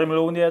रोजगार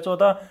मिळवून द्यायचा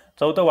होता.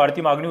 चौथं,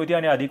 वाढती मागणी होती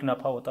आणि अधिक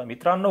नफा होता.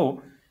 मित्रांनो,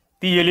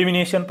 ती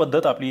एलिमिनेशन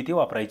पद्धत आपली इथे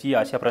वापरायची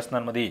अशा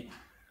प्रश्नांमध्ये.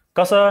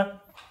 कसं,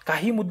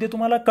 काही मुद्दे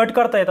तुम्हाला कट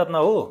करता येतात ना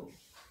हो.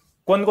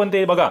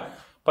 कोणकोणते? बघा,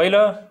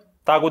 पहिलं,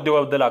 ताग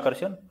उद्योगाबद्दल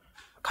आकर्षण.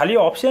 खाली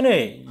ऑप्शन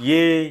आहे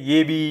A,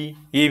 AB,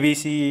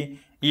 ABC,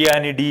 E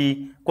आणि D.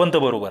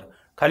 कोणतं बरोबर?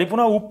 खाली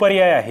पुन्हा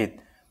उपपर्याय आहेत.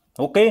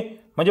 ओके,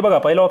 म्हणजे बघा,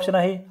 पहिला ऑप्शन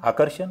आहे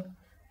आकर्षण,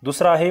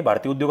 दुसरा आहे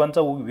भारतीय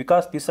उद्योगांचा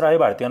विकास, तिसरा आहे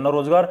भारतीयांना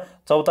रोजगार,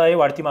 चौथा आहे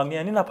वाढती मागणी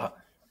आणि नफा.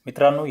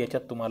 मित्रांनो,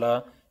 याच्यात तुम्हाला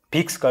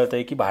फिक्स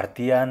कळतंय की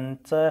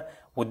भारतीयांचा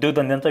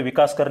उद्योगधंद्यांचा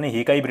विकास करणे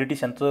हे काही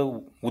ब्रिटिशांचं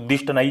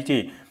उद्दिष्ट नाहीच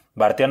आहे.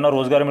 भारतीयांना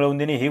रोजगार मिळवून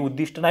देणे हे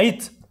उद्दिष्ट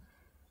नाहीच.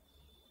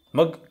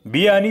 मग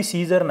B आणि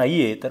C जर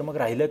नाही आहे तर मग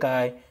राहिलं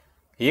काय?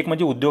 एक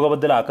म्हणजे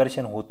उद्योगाबद्दल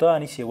आकर्षण होतं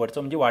आणि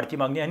शेवटचं म्हणजे वाढती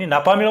मागणी आणि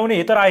नफा मिळवणे,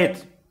 हे तर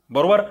आहेच.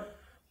 बरोबर.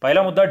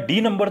 पहिला मुद्दा D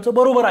नंबरचं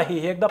बरोबर आहे.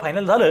 हे एकदा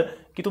फायनल झालं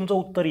की तुमचं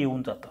उत्तर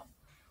येऊन जातं.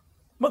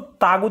 मग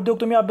ताग उद्योग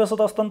तुम्ही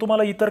अभ्यासत असताना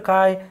तुम्हाला इतर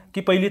काय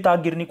की पहिली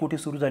ताग गिरणी कुठे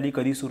सुरू झाली,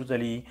 कधी सुरू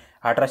झाली?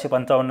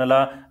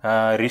 1855ला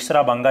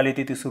रिसरा बंगाल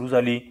येथे ती सुरू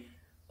झाली,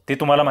 ते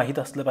तुम्हाला माहीत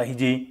असलं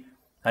पाहिजे.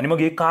 आणि मग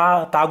हे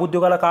का ताग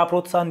उद्योगाला का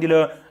प्रोत्साहन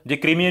दिलं? जे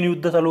क्रिमियन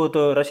युद्ध चालू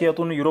होतं,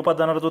 रशियातून युरोपात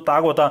जाणारा जो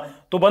ताग होता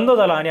तो बंद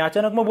झाला आणि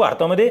अचानक मग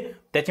भारतामध्ये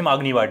त्याची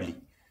मागणी वाढली.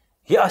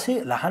 हे असे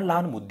लहान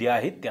लहान मुद्दे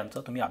आहेत, त्यांचा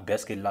तुम्ही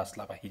अभ्यास केलेला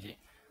असला पाहिजे.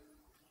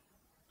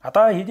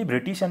 आता ही जी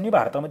ब्रिटिशांनी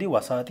भारतामध्ये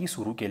वसाहती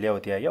सुरू केल्या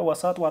होत्या, या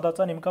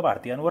वसाहतवादाचा नेमका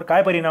भारतीयांवर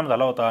काय परिणाम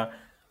झाला होता,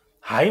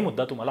 हाही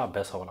मुद्दा तुम्हाला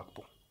अभ्यासावा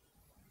लागतो.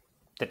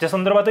 त्याच्या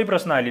संदर्भातही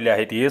प्रश्न आलेले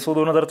आहेत. ISO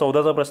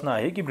 2014चा प्रश्न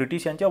आहे की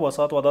ब्रिटिशांच्या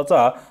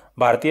वसाहतवादाचा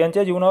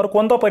भारतीयांच्या जीवनावर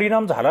कोणता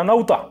परिणाम झाला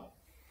नव्हता?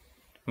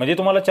 म्हणजे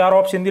तुम्हाला 4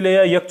 ऑप्शन दिले,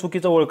 या एक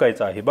चुकीचं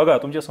ओळखायचं आहे. बघा,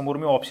 तुमच्या समोर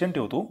मी ऑप्शन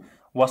ठेवतो.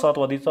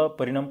 वसाहतवादीचा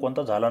परिणाम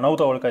कोणता झाला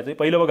नव्हता ओळखायचं.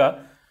 पहिलं बघा,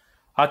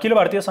 अखिल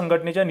भारतीय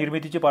संघटनेच्या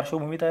निर्मितीची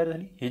पार्श्वभूमी तयार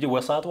झाली. हे जे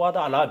वसाहतवाद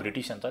आला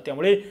ब्रिटिशांचा,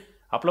 त्यामुळे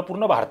आपलं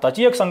पूर्ण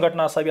भारताची एक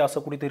संघटना असावी असं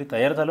कुठेतरी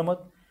तयार झालं मत.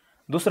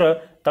 दुसरं,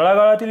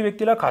 तळागाळातील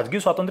व्यक्तीला खाजगी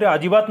स्वातंत्र्य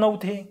अजिबात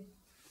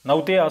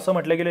नव्हते असं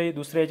म्हटलं गेलं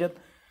दुसऱ्या ह्याच्यात.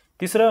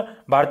 तिसरं,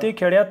 भारतीय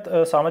खेड्यात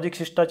सामाजिक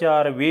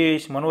शिष्टाचार,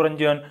 वेश,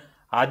 मनोरंजन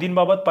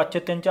आदींबाबत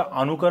पाश्चात्यांच्या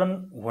अनुकरण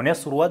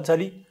होण्यास सुरुवात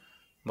झाली.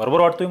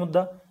 बरोबर वाटतोय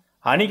मुद्दा.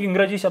 आणि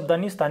इंग्रजी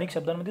शब्दांनी स्थानिक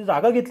शब्दांमध्ये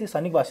जागा घेतली,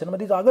 स्थानिक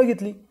भाषांमध्ये जागा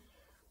घेतली.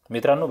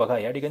 मित्रांनो बघा,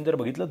 या ठिकाणी जर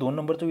बघितलं 2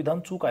 नंबरचं विधान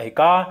चूक आहे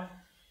का?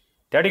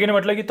 त्या ठिकाणी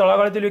म्हटलं की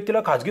तळागाळातील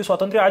व्यक्तीला खाजगी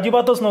स्वातंत्र्य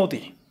अजिबातच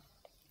नव्हते.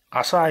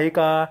 असं आहे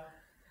का?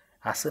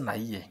 असं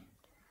नाही आहे.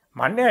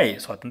 मान्य आहे,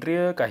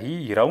 स्वातंत्र्य काही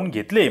हिरावून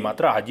घेतले,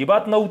 मात्र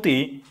अजिबात नव्हते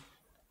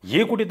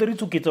हे कुठेतरी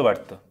चुकीचं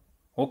वाटतं.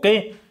 ओके,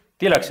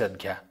 ते लक्षात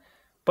घ्या.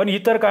 पण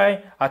इतर काय,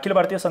 अखिल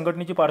भारतीय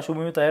संघटनेची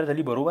पार्श्वभूमी तयार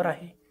झाली, बरोबर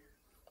आहे.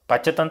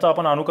 पाश्चात्यांचं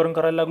आपण अनुकरण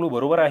करायला लागलो,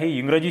 बरोबर आहे.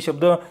 इंग्रजी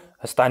शब्द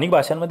स्थानिक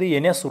भाषांमध्ये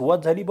येण्यास सुरुवात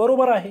झाली,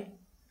 बरोबर आहे.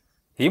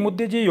 हे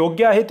मुद्दे जे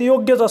योग्य आहेत ते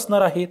योग्यच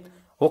असणार आहेत.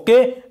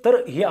 ओके, तर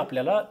हे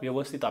आपल्याला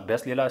व्यवस्थित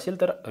अभ्यासलेलं असेल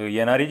तर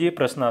येणारे जे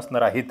प्रश्न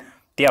असणार आहेत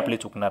ते आपले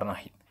चुकणार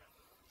नाहीत.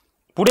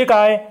 पुढे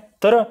काय,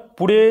 तर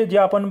पुढे जे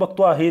आपण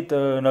बघतो आहेत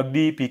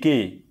नगदी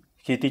पिके,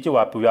 शेतीचे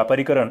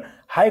व्यापारीकरण,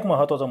 हा एक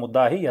महत्त्वाचा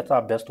मुद्दा आहे. याचा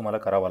अभ्यास तुम्हाला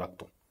करावा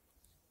लागतो.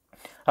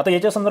 आता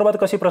याच्या संदर्भात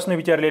कसे प्रश्न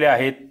विचारलेले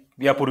आहेत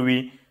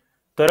यापूर्वी,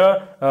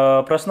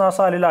 तर प्रश्न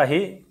असा आलेला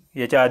आहे,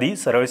 याच्या आधी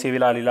सरळ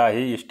सेवेला आलेला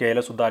आहे,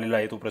 STIला सुद्धा आलेला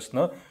आहे तो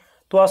प्रश्न.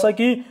 तो असा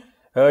की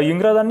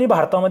इंग्रजांनी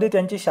भारतामध्ये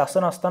त्यांचे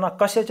शासन असताना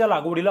कशाच्या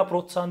लागवडीला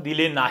प्रोत्साहन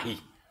दिले नाही.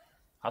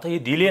 आता हे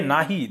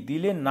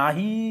दिले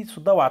नाही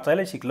सुद्धा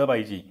वाचायला शिकलं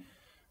पाहिजे.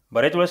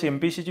 बऱ्याच वेळेस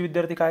MPSCचे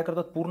विद्यार्थी काय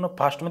करतात, पूर्ण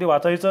फास्टमध्ये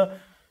वाचायचं,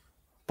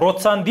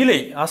 प्रोत्साहन दिले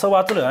असं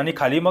वाचलं आणि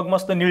खाली मग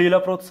मस्त निळीला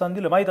प्रोत्साहन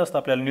दिलं, माहीत असतं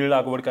आपल्याला निळ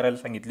लागवड करायला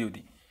सांगितली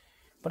होती,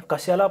 पण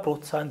कशाला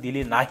प्रोत्साहन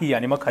दिले नाही.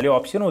 आणि मग खाली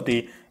ऑप्शन होते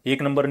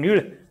 1 नंबर निळ,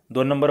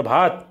 2 नंबर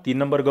भात, 3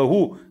 नंबर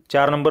गहू,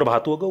 4 नंबर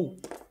भात व गहू.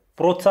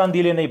 प्रोत्साहन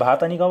दिले नाही,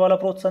 भात आणि गव्हाला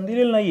प्रोत्साहन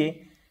दिलेलं नाही आहे.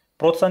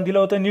 प्रोत्साहन दिलं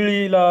होतं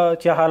निळीला,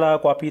 चहाला,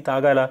 कॉफी,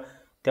 तागाला.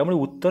 त्यामुळे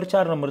उत्तर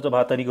 4 नंबरचं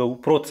भात आणि गहू.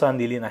 प्रोत्साहन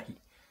दिले नाही.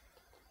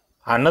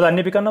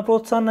 अन्नधान्य पिकांना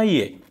प्रोत्साहन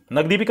नाही आहे,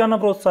 नगदी पिकांना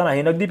प्रोत्साहन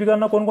आहे. नगदी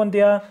पिकांना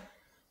कोणकोणत्या?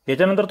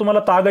 याच्यानंतर तुम्हाला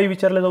तागही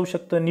विचारलं जाऊ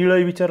शकतं,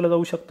 निळही विचारलं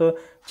जाऊ शकतं,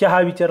 चहा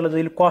विचारलं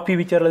जाईल, कॉफी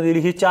विचारलं जाईल.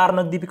 हे 4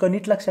 नगदी पिकं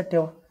नीट लक्षात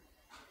ठेवा.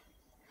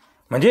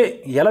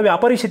 म्हणजे याला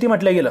व्यापारी शेती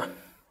म्हटलं गेलं,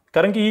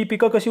 कारण की ही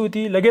पिकं कशी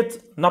होती, लगेच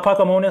नफा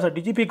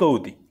कमवण्यासाठीची पिकं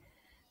होती.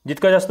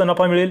 जितका जास्त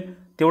नफा मिळेल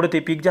तेवढं ते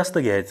पीक जास्त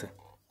घ्यायचं.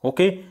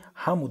 ओके,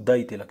 हा मुद्दा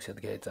इथे लक्षात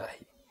घ्यायचा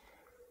आहे.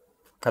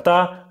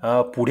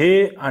 आता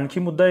पुढे आणखी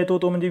मुद्दा येतो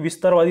तो म्हणजे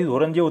विस्तारवादी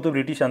धोरण जे होतं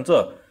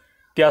ब्रिटिशांचं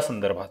त्या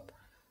संदर्भात.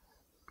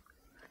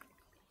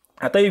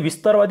 आता हे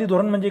विस्तारवादी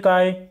धोरण म्हणजे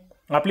काय?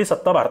 आपली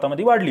सत्ता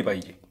भारतामध्ये वाढली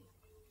पाहिजे.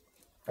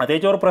 आता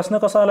याच्यावर प्रश्न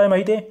कसा आलाय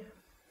माहिती आहे?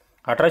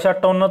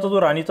 1858चा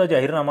जो राणीचा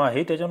जाहीरनामा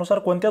आहे त्याच्यानुसार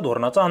कोणत्या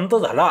धोरणाचा अंत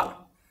झाला?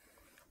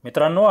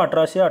 मित्रांनो,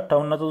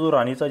 1858चा जो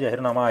राणीचा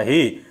जाहीरनामा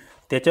आहे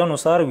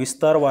त्याच्यानुसार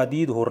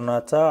विस्तारवादी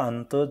धोरणाचा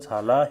अंत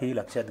झाला, हे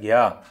लक्षात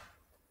घ्या.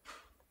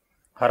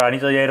 हा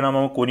राणीचा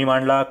जाहीरनामा कोणी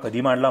मांडला,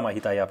 कधी मांडला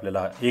माहीत आहे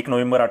आपल्याला. 1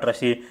 नोव्हेंबर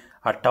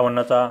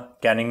 1858चा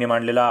कॅनिंगने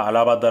मांडलेला,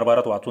 अलाहाबाद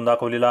दरबारात वाचून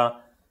दाखवलेला,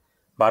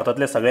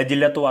 भारतातल्या सगळ्या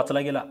जिल्ह्यात तो वाचला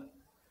गेला.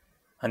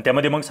 आणि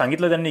त्यामध्ये मग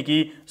सांगितलं त्यांनी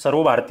की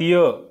सर्व भारतीय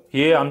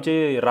हे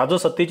आमचे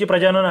राजसत्तेचे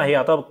प्रजानन आहे,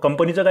 आता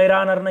कंपनीचं काही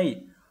राहणार नाही,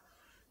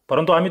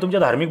 परंतु आम्ही तुमच्या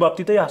धार्मिक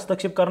बाबतीतही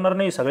हस्तक्षेप करणार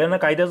नाही, सगळ्यांना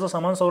कायद्याचं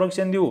समान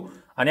संरक्षण देऊ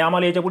आणि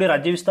आम्हाला याच्यापुढे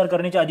राज्यविस्तार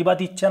करण्याची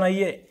अजिबात इच्छा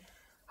नाही आहे.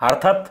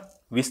 अर्थात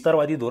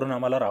विस्तारवादी धोरण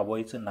आम्हाला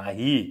राबवायचं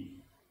नाही,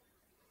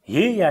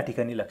 हे या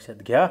ठिकाणी लक्षात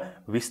घ्या.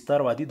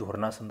 विस्तारवादी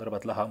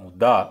धोरणासंदर्भातला हा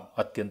मुद्दा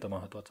अत्यंत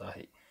महत्त्वाचा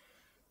आहे.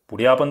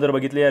 पुढे आपण जर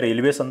बघितले या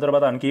रेल्वे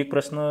संदर्भात आणखी एक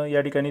प्रश्न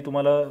या ठिकाणी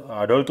तुम्हाला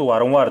आढळतो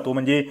वारंवार, तो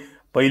म्हणजे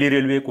पहिली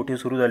रेल्वे कुठे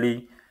सुरू झाली,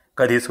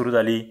 कधी सुरू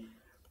झाली?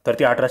 तर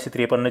ती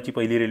 1853ची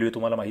पहिली रेल्वे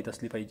तुम्हाला माहीत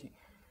असली पाहिजे.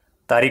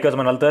 तारीखच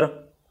म्हणाल तर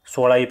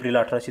 16 एप्रिल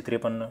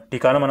 1853.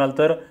 ठिकाण म्हणाल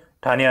तर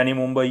ठाणे आणि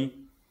मुंबई.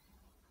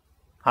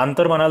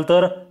 अंतर म्हणाल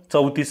तर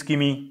 34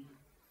 किमी.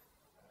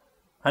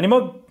 आणि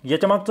मग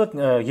याच्या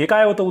मागचं हे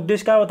काय होतं,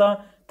 उद्देश काय होता?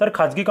 तर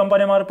खाजगी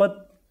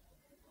कंपन्यांमार्फत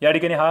या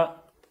ठिकाणी हा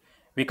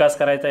विकास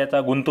करायचा, याचा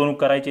गुंतवणूक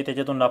करायची,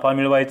 त्याच्यातून नफा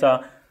मिळवायचा.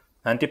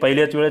 आणि ते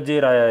पहिल्याच वेळेस जे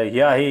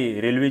हे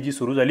आहे रेल्वे जी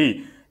सुरू झाली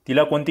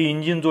तिला कोणती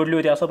इंजिन जोडली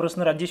होती असा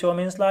प्रश्न राज्यसेवा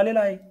मेन्सला आलेला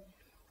आहे.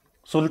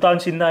 सुलतान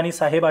शिंदे आणि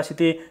साहेब असे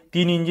ते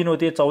 3 इंजिन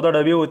होते, 14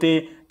 डबे होते,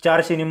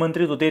 400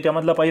 निमंत्रित होते.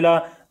 त्यामधला पहिला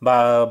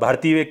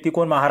भारतीय व्यक्ती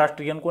कोण,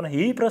 महाराष्ट्रीयन कोण,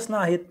 हेही प्रश्न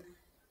आहेत,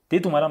 ते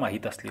तुम्हाला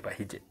माहीत असले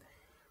पाहिजे.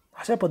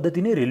 अशा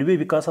पद्धतीने रेल्वे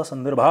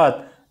विकासासंदर्भात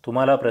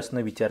तुम्हाला प्रश्न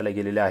विचारले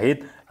गेलेले आहेत.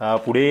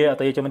 पुढे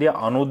आता याच्यामध्ये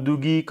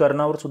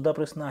अनौद्योगिकीकरणावर सुद्धा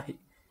प्रश्न आहे.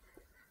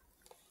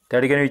 त्या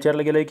ठिकाणी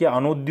विचारलं गेलं आहे की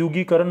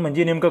अनौद्योगिकीकरण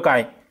म्हणजे नेमकं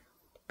काय?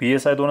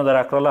 PSI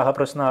 2011ला हा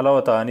प्रश्न आला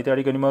होता आणि त्या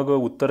ठिकाणी मग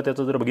उत्तर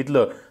त्याचं जर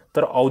बघितलं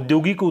तर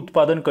औद्योगिक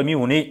उत्पादन कमी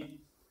होणे.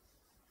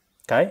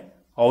 काय?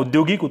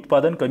 औद्योगिक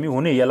उत्पादन कमी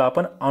होणे, याला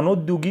आपण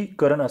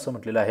अनौद्योगिकीकरण असं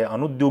म्हटलेलं आहे.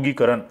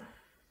 अनौद्योगिकीकरण.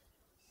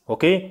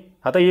 ओके.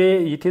 आता हे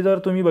इथे जर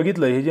तुम्ही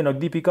बघितलं, हे जे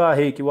नगदी पिकं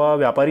आहे किंवा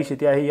व्यापारी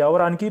शेती आहे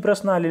यावर आणखी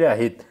प्रश्न आलेले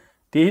आहेत,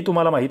 तेही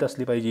तुम्हाला माहीत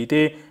असले पाहिजे.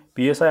 इथे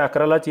PSI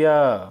 11लाच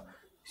या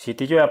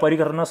शेतीच्या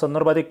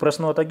व्यापारीकरणासंदर्भात एक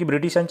प्रश्न होता की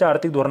ब्रिटिशांच्या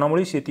आर्थिक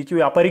धोरणामुळे शेतीचे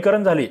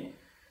व्यापारीकरण झाले.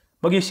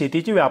 मग हे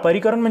शेतीचे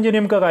व्यापारीकरण म्हणजे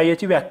नेमकं काय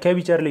याची व्याख्या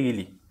विचारली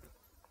गेली.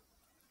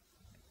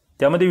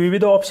 त्यामध्ये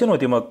विविध ऑप्शन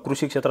होते. मग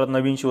कृषी क्षेत्रात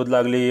नवीन शोध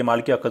लागले,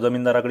 मालकी हक्क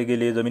जमीनदाराकडे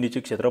गेले, जमिनीचे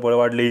क्षेत्रफळ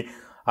वाढले,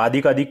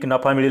 अधिकाधिक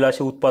नफा मिळेल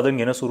असे उत्पादन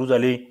घेणं सुरू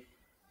झाले.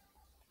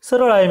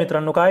 सरळ आहे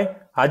मित्रांनो, काय?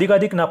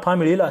 अधिकाधिक नफा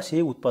मिळेल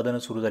असे उत्पादनं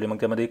सुरू झाले. मग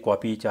त्यामध्ये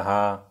कॉफी,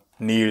 चहा,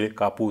 नीळ,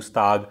 कापूस,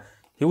 ताग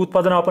हे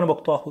उत्पादनं आपण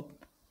बघतो आहोत.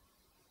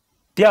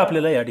 ते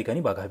आपल्याला या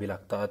ठिकाणी बघावे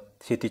लागतात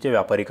शेतीच्या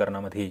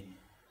व्यापारीकरणामध्ये.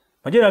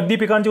 म्हणजे नगदी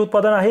पिकांचे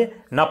उत्पादन आहे,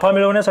 नफा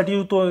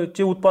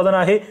मिळवण्यासाठीचे उत्पादन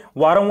आहे.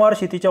 वारंवार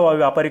शेतीच्या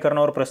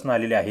व्यापारीकरणावर प्रश्न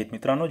आलेले आहेत.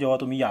 मित्रांनो, जेव्हा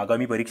तुम्ही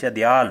आगामी परीक्षा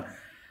द्याल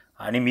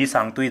आणि मी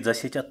सांगतोय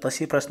जसेच्या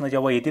तसे प्रश्न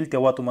जेव्हा येतील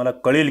तेव्हा तुम्हाला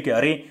कळेल की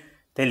अरे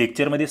त्या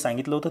लेक्चरमध्ये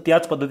सांगितलं होतं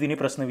त्याच पद्धतीने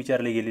प्रश्न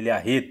विचारले गेलेले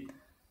आहेत.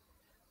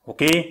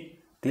 ओके,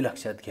 ते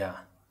लक्षात घ्या.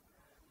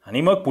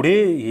 आणि मग पुढे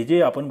हे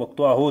जे आपण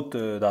बघतो आहोत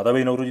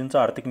दादाभाई नौरोजींचं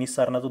आर्थिक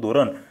निस्सारणाचं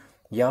धोरण,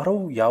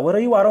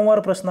 यावरही वारंवार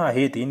प्रश्न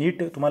आहेत. हे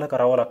नीट तुम्हाला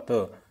करावं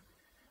लागतं.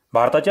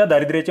 भारताच्या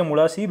दारिद्र्याच्या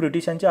मुळाशी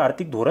ब्रिटिशांचे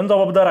आर्थिक धोरण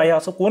जबाबदार आहे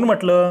असं कोण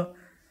म्हटलं?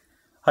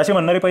 असे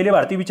म्हणणारे पहिले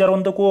भारतीय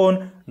विचारवंत कोण?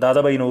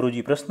 दादाभाई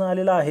नौरोजी. प्रश्न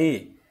आलेला आहे.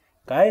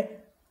 काय?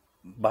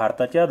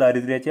 भारताच्या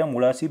दारिद्र्याच्या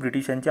मुळाशी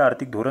ब्रिटिशांचे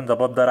आर्थिक धोरण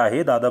जबाबदार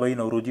आहे, दादाभाई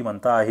नौरोजी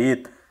म्हणता आहेत.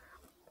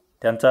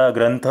 त्यांचा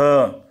ग्रंथ,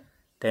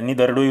 त्यांनी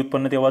दरडोई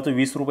उत्पन्न तेव्हाचं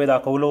 20 रुपये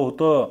दाखवलं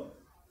होतं,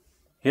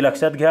 हे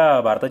लक्षात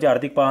घ्या. भारताची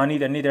आर्थिक पाहणी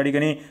त्यांनी त्या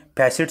ठिकाणी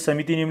फॅसेट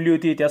समिती नेमली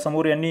होती,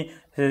 त्यासमोर यांनी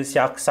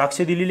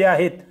साक्ष दिलेली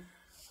आहेत.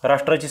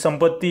 राष्ट्राची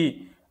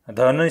संपत्ती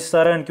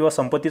धननिस्तारण किंवा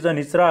संपत्तीचा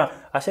निचरा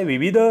अशा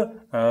विविध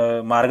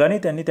मार्गाने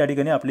त्यांनी त्या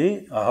ठिकाणी आपली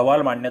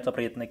अहवाल मांडण्याचा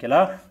प्रयत्न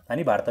केला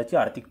आणि भारताची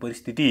आर्थिक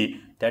परिस्थिती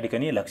त्या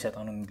ठिकाणी लक्षात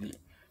आणून दिली.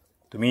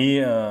 तुम्ही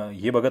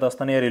हे बघत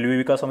असताना या रेल्वे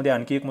विकासामध्ये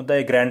आणखी एक मुद्दा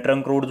आहे, ग्रँड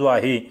ट्रंक रोड जो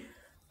आहे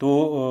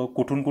तो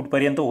कुठून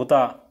कुठपर्यंत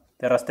होता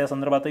त्या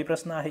रस्त्यासंदर्भातही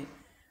प्रश्न आहे.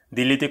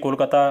 दिल्ली ते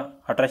कोलकाता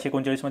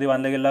 1839मध्ये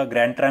बांधला गेलेला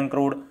ग्रँड ट्रंक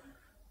रोड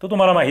तो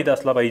तुम्हाला माहीत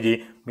असला पाहिजे.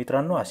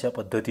 मित्रांनो, अशा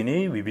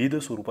पद्धतीने विविध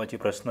स्वरूपाचे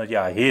प्रश्न जे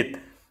आहेत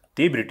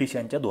ते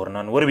ब्रिटिशांच्या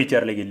धोरणांवर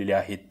विचारले गेलेले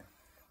आहेत.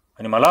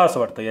 आणि मला असं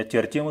वाटतं या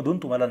चर्चेमधून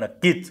तुम्हाला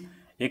नक्कीच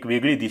एक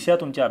वेगळी दिशा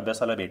तुमच्या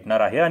अभ्यासाला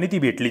भेटणार आहे आणि ती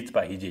भेटलीच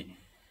पाहिजे.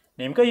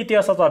 नेमका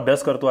इतिहासाचा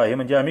अभ्यास करतो आहे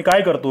म्हणजे आम्ही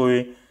काय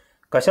करतोय,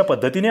 कशा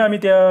पद्धतीने आम्ही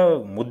त्या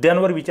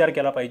मुद्द्यांवर विचार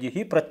केला पाहिजे,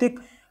 ही प्रत्येक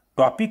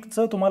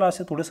टॉपिकचं तुम्हाला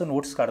असं थोडंसं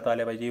नोट्स काढता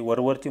आल्या पाहिजे.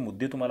 वरवरचे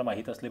मुद्दे तुम्हाला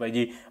माहीत असले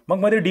पाहिजे. मग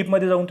मध्ये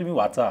डीपमध्ये जाऊन तुम्ही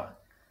वाचा.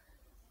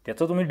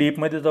 त्याचं तुम्ही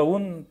डीपमध्ये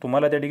जाऊन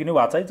तुम्हाला त्या ठिकाणी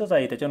वाचायचंच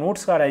आहे, त्याच्या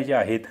नोट्स काढायचे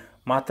आहेत.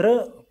 मात्र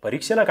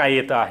परीक्षेला काय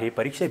येतं आहे,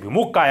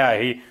 परीक्षेभिमुख काय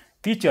आहे,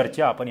 ती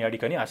चर्चा आपण या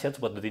ठिकाणी अशाच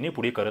पद्धतीने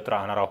पुढे करत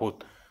राहणार आहोत.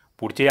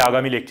 पुढचे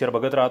आगामी लेक्चर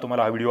बघत राहा.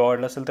 तुम्हाला हा व्हिडिओ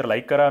आवडला असेल तर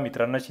लाईक करा,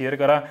 मित्रांना शेअर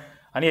करा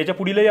आणि याच्या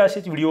पुढीलही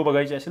असेच व्हिडिओ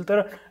बघायचे असेल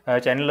तर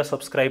चॅनलला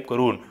सबस्क्राईब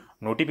करून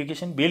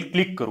नोटिफिकेशन बेल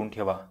क्लिक करून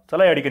ठेवा.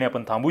 चला या ठिकाणी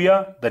आपण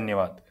थांबूया.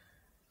 धन्यवाद.